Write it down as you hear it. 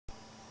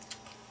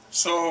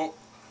So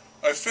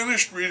I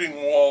finished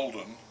reading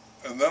Walden,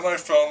 and then I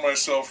found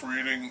myself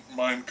reading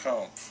Mein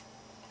Kampf.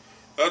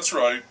 That's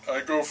right,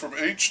 I go from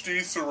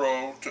H.D.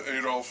 Thoreau to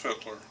Adolf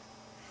Hitler.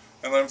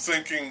 And I'm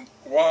thinking,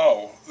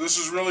 wow, this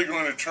is really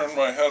going to turn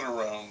my head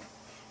around.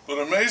 But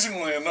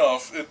amazingly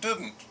enough, it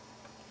didn't.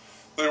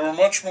 They were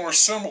much more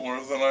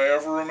similar than I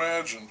ever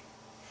imagined.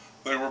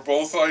 They were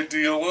both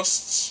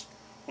idealists,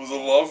 with a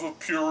love of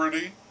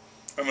purity,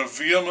 and a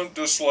vehement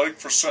dislike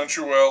for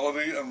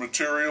sensuality and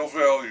material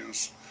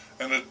values,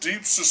 and a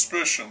deep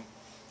suspicion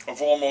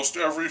of almost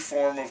every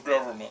form of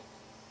government.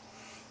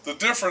 The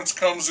difference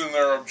comes in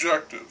their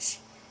objectives,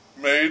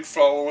 made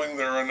following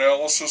their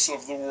analysis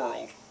of the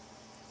world.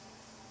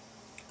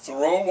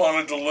 Thoreau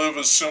wanted to live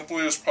as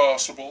simply as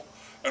possible,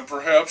 and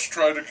perhaps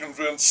try to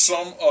convince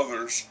some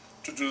others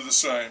to do the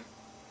same.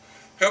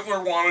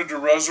 Hitler wanted to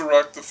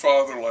resurrect the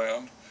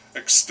fatherland,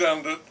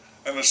 extend it,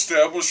 and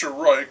establish a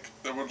Reich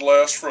that would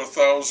last for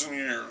 1,000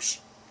 years.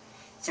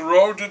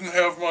 Thoreau didn't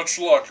have much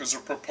luck as a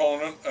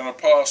proponent and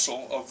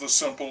apostle of the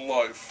simple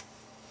life.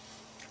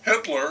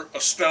 Hitler,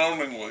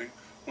 astoundingly,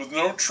 with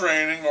no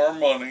training or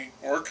money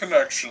or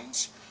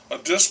connections, a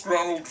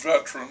disgruntled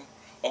veteran,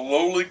 a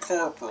lowly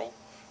corporal,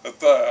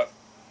 at that,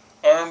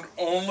 armed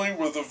only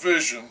with a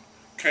vision,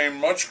 came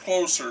much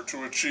closer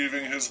to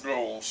achieving his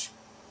goals.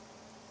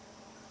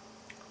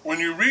 When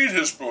you read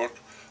his book,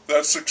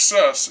 that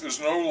success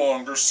is no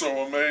longer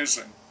so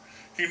amazing.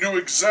 He knew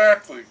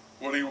exactly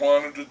what he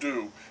wanted to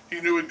do. He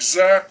knew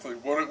exactly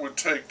what it would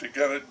take to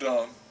get it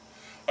done.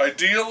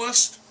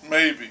 Idealist?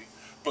 Maybe,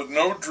 but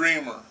no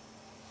dreamer.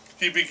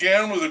 He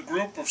began with a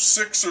group of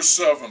 6 or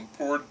 7,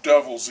 poor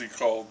devils he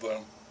called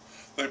them.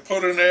 They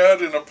put an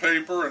ad in a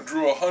paper and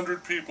drew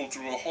 100 people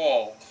to a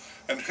hall,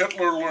 and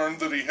Hitler learned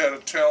that he had a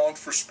talent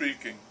for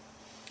speaking.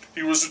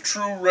 He was a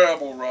true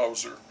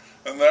rabble-rouser,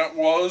 and that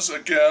was,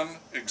 again,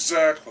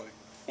 exactly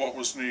what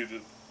was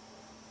needed.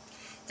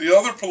 The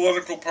other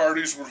political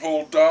parties would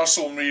hold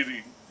docile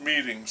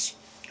meetings.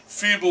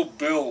 Feeble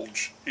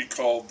bilge, he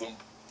called them.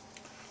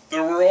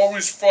 There were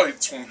always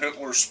fights when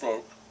Hitler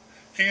spoke.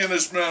 He and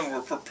his men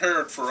were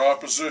prepared for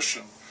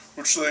opposition,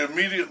 which they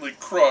immediately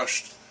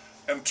crushed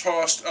and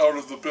tossed out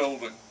of the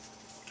building.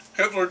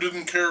 Hitler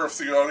didn't care if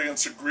the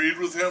audience agreed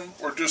with him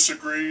or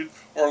disagreed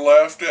or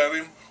laughed at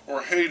him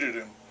or hated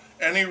him.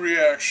 Any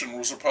reaction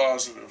was a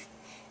positive.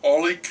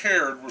 All he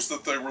cared was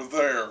that they were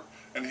there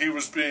and he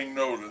was being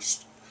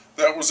noticed.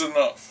 That was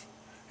enough.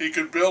 He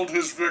could build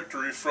his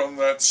victory from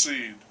that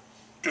seed.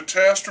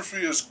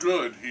 Catastrophe is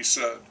good, he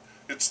said.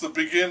 It's the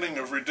beginning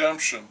of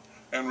redemption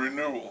and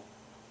renewal.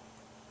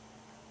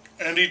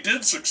 And he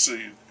did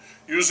succeed,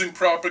 using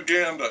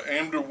propaganda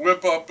aimed to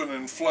whip up and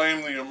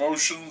inflame the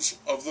emotions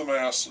of the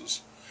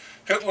masses.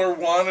 Hitler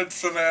wanted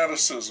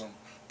fanaticism,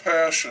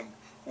 passion,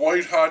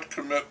 white-hot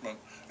commitment,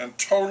 and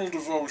total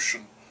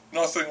devotion,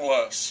 nothing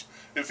less.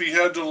 If he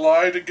had to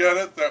lie to get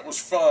it, that was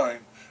fine.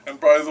 And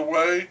by the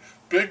way,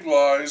 big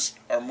lies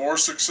are more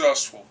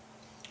successful.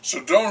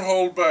 So don't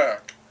hold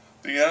back.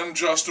 The end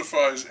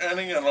justifies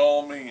any and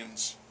all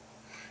means.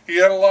 He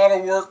had a lot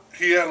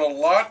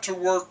to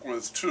work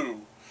with,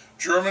 too.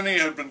 Germany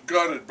had been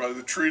gutted by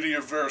the Treaty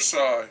of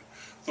Versailles.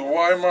 The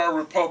Weimar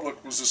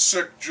Republic was a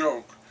sick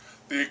joke.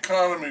 The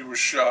economy was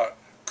shot.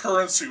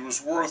 Currency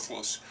was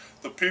worthless.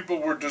 The people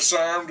were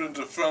disarmed and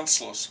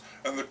defenseless,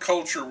 and the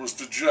culture was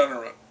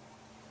degenerate.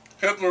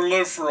 Hitler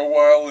lived for a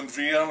while in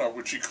Vienna,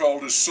 which he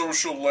called his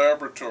social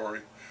laboratory,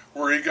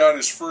 where he got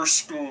his first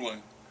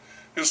schooling.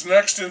 His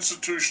next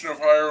institution of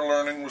higher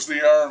learning was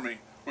the army,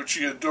 which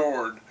he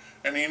adored,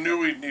 and he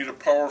knew he'd need a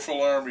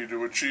powerful army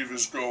to achieve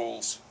his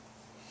goals.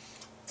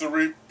 The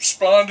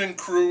responding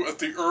crew at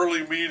the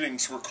early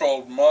meetings were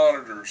called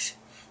monitors.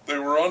 They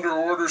were under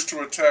orders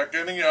to attack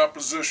any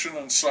opposition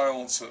and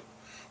silence it.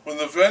 When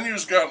the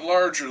venues got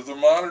larger, the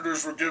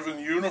monitors were given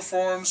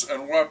uniforms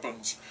and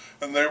weapons,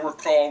 and they were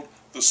called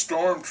the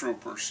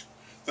stormtroopers.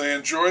 They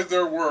enjoyed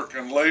their work,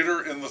 and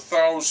later, in the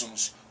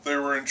thousands, they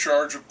were in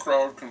charge of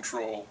crowd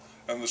control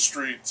and the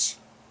streets.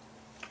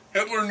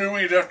 Hitler knew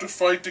he'd have to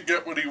fight to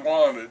get what he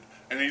wanted,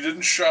 and he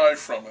didn't shy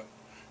from it.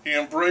 He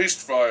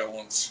embraced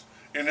violence.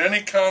 In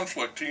any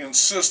conflict, he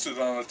insisted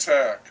on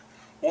attack.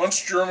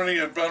 Once Germany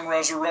had been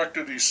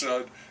resurrected, he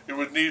said, it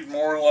would need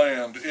more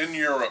land in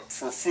Europe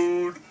for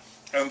food,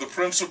 and the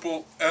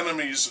principal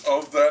enemies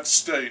of that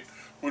state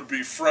would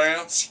be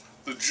France,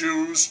 the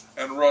Jews,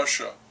 and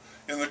Russia.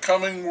 In the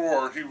coming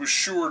war, he was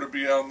sure to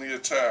be on the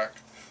attack.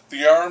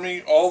 The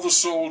army, all the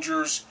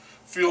soldiers,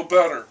 feel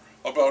better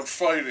about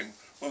fighting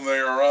when they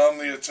are on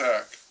the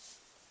attack.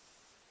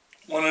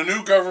 When a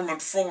new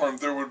government formed,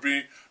 there would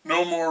be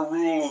no more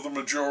rule of the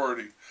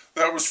majority.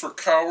 That was for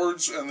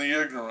cowards and the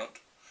ignorant.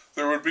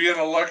 There would be an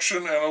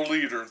election and a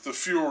leader. The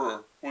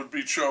Führer would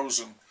be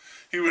chosen.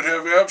 He would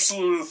have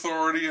absolute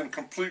authority and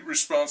complete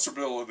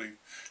responsibility.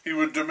 He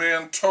would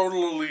demand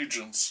total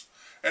allegiance.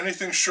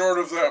 Anything short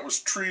of that was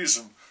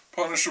treason,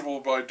 punishable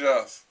by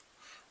death.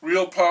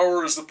 Real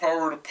power is the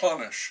power to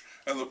punish,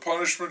 and the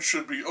punishment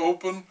should be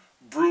open,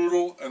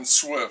 brutal, and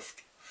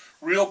swift.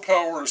 Real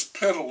power is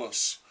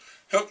pitiless.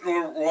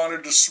 Hitler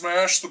wanted to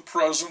smash the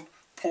present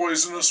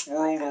poisonous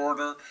world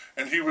order,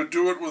 and he would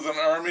do it with an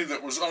army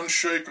that was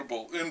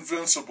unshakable,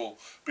 invincible,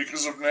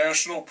 because of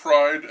national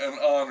pride and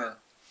honor.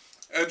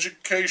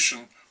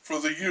 Education for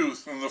the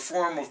youth in the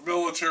form of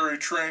military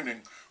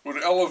training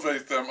would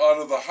elevate them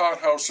out of the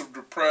hothouse of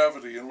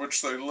depravity in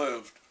which they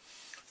lived.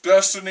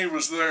 Destiny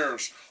was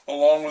theirs,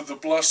 along with the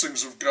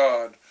blessings of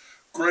God.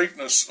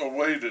 Greatness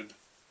awaited.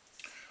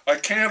 I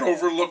can't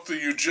overlook the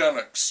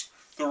eugenics.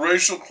 The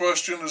racial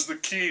question is the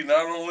key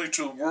not only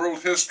to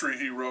world history,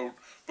 he wrote,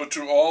 but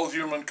to all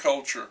human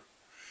culture.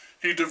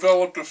 He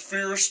developed a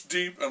fierce,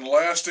 deep, and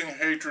lasting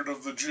hatred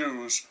of the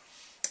Jews,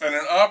 and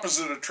an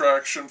opposite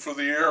attraction for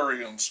the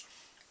Aryans,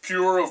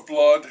 pure of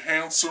blood,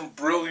 handsome,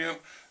 brilliant,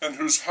 and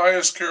whose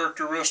highest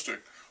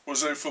characteristic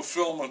was a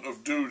fulfillment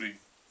of duty.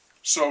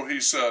 So he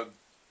said.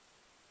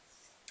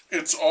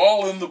 It's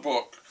all in the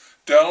book,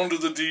 down to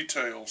the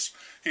details.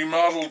 He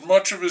modeled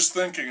much of his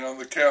thinking on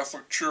the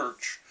Catholic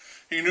Church.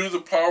 He knew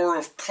the power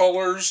of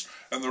colors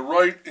and the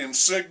right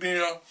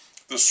insignia,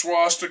 the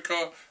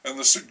swastika, and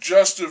the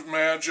suggestive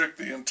magic,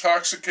 the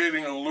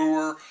intoxicating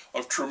allure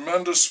of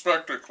tremendous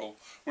spectacle,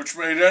 which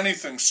made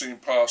anything seem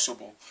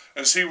possible,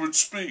 as he would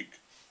speak,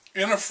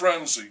 in a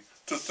frenzy,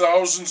 to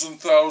thousands and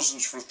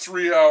thousands for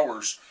 3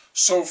 hours,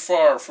 so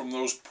far from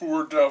those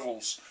poor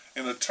devils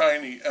in a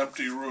tiny,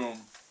 empty room.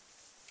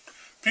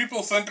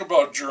 People think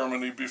about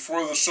Germany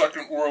before the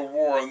Second World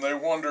War, and they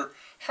wonder,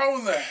 how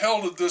in the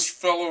hell did this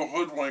fellow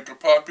hoodwink a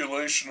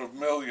population of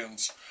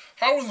millions?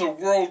 How in the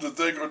world did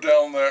they go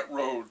down that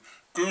road,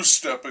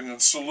 goose-stepping and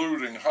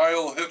saluting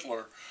Heil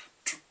Hitler,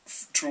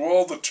 to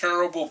all the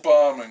terrible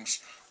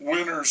bombings,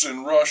 winners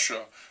in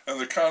Russia, and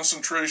the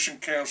concentration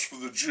camps for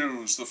the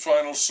Jews, the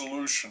final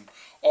solution,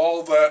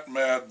 all that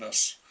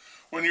madness?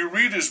 When you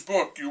read his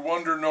book, you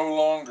wonder no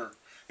longer.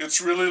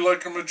 It's really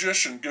like a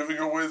magician giving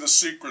away the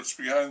secrets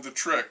behind the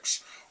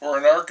tricks, or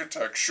an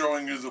architect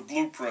showing you the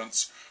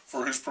blueprints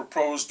for his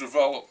proposed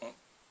development.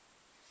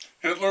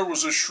 Hitler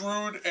was a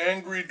shrewd,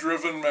 angry,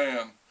 driven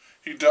man.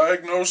 He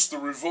diagnosed the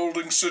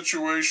revolting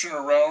situation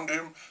around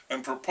him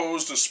and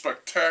proposed a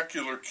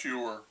spectacular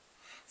cure.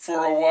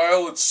 For a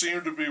while it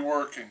seemed to be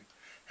working.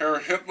 Herr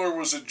Hitler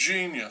was a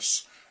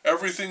genius.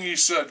 Everything he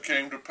said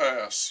came to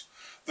pass.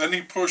 Then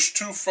he pushed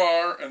too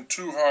far and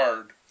too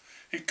hard.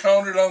 He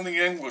counted on the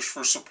English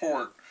for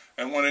support,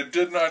 and when it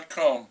did not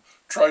come,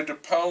 tried to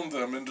pound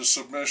them into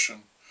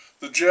submission.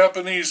 The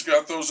Japanese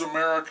got those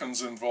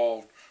Americans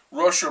involved.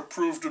 Russia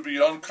proved to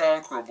be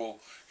unconquerable.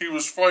 He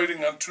was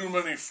fighting on too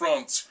many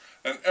fronts,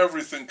 and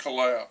everything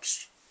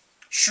collapsed.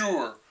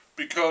 Sure,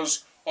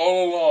 because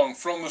all along,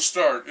 from the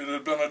start, it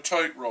had been a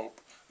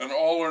tightrope, an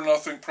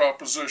all-or-nothing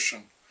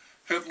proposition.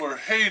 Hitler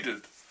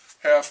hated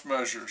half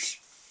measures.